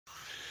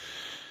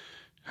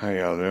How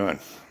y'all doing?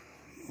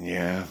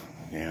 Yeah,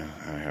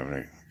 I'm having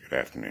a good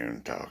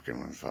afternoon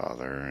talking with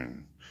Father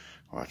and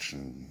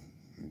watching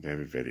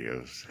Debbie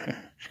videos.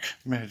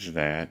 Imagine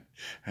that.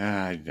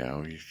 I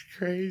know, he's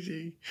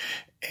crazy.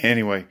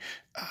 Anyway,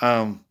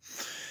 um,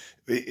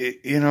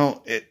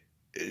 the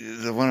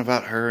one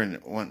about her and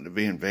wanting to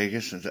be in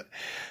Vegas, and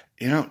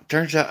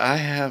turns out I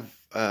have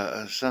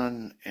a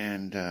son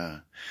and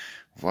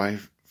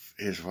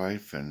his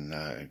wife and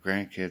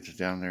grandkids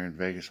down there in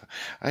Vegas.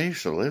 I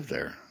used to live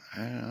there.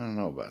 I don't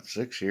know, about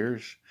 6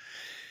 years.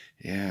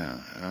 Yeah,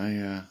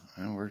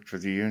 I worked for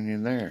the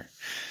union there,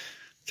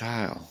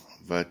 tile.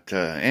 But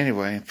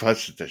anyway, it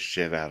busted the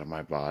shit out of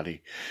my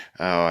body.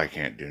 Oh, I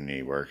can't do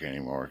knee work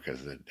anymore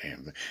because of the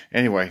damn thing.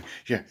 Anyway,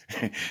 yeah,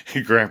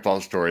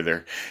 grandpa's story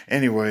there.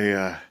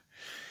 Anyway,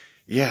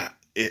 yeah,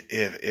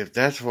 if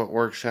that's what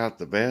works out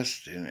the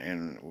best,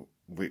 and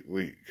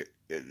we're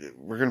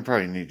gonna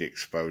probably need the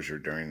exposure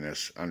during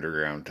this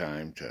underground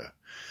time to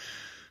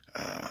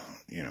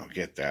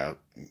get that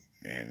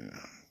and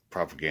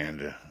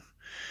propaganda.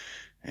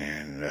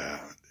 And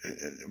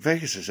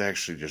Vegas is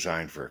actually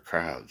designed for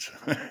crowds.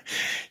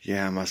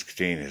 Yeah,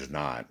 Muscatine is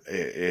not.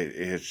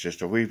 It's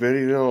just a wee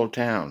bitty little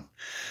town.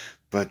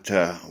 But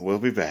we'll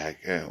be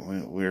back.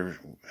 We're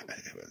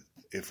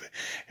if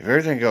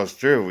everything goes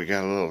through, we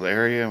got a little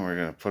area, and we're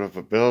going to put up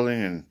a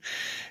building, and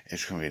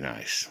it's going to be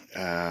nice.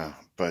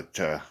 But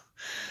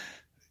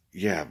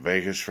yeah,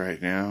 Vegas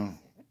right now.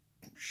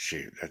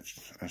 Shoot,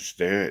 let's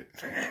do it.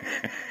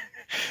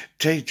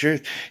 Tell you the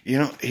truth,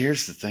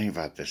 here's the thing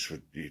about this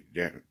with you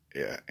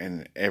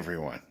and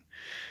everyone.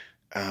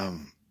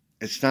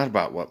 It's not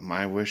about what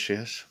my wish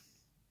is.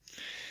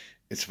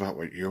 It's about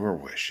what your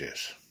wish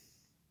is.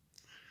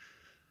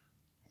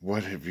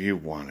 What have you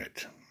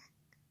wanted?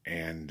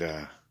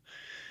 And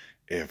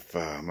if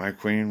my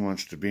queen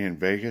wants to be in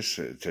Vegas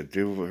to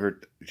do her,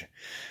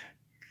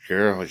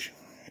 girl,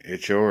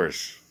 it's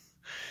yours.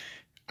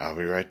 I'll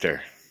be right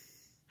there.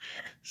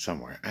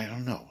 Somewhere. I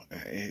don't know.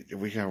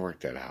 We gotta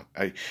work that out.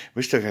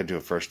 We still gotta do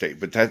a first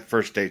date, but that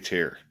first date's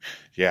here.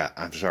 Yeah,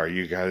 I'm sorry.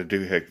 You gotta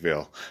do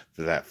Hickville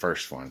for that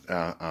first one.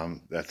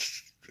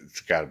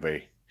 It's gotta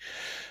be.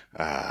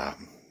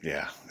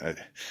 Yeah.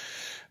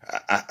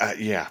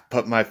 Yeah.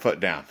 Put my foot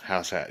down.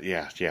 How's that?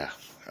 Yeah.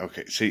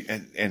 Okay. See,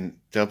 and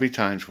there'll be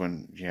times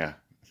when, yeah.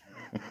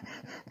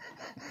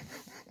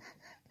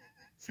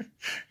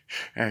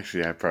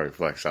 Actually, I probably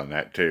flex on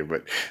that too,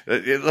 but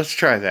let's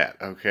try that.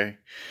 Okay.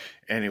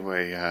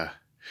 Anyway,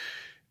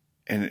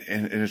 and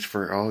it's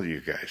for all of you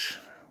guys.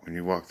 When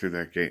you walk through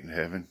that gate in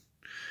heaven,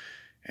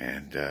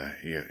 and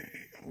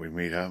we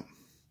meet up,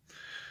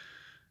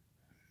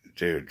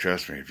 dude.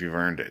 Trust me, if you've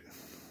earned it,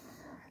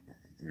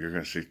 you're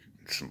gonna see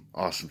some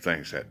awesome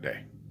things that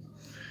day.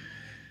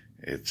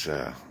 It's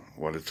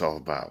what it's all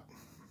about.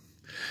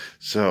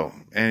 So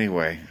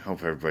anyway,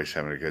 hope everybody's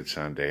having a good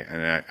Sunday.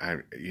 And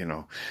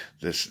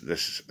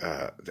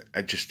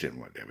I just didn't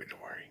want Debbie to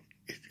worry.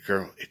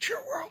 Girl, it's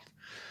your world.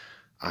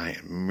 I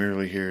am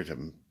merely here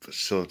to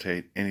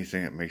facilitate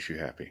anything that makes you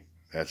happy.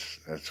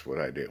 That's what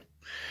I do.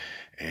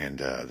 And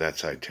that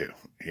side too.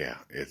 Yeah,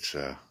 it's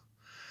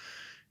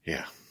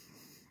yeah.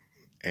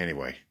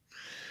 Anyway,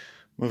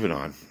 moving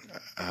on.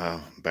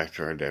 Back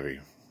to our Debbie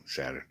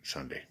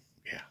Sunday.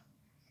 Yeah,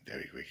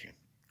 Debbie weekend.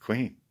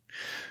 Queen.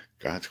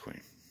 God's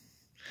queen.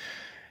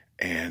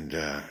 And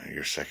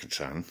your second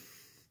son,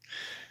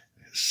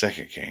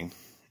 second king,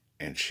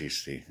 and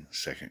she's the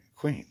second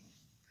queen.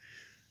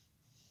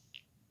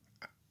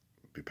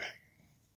 Be back.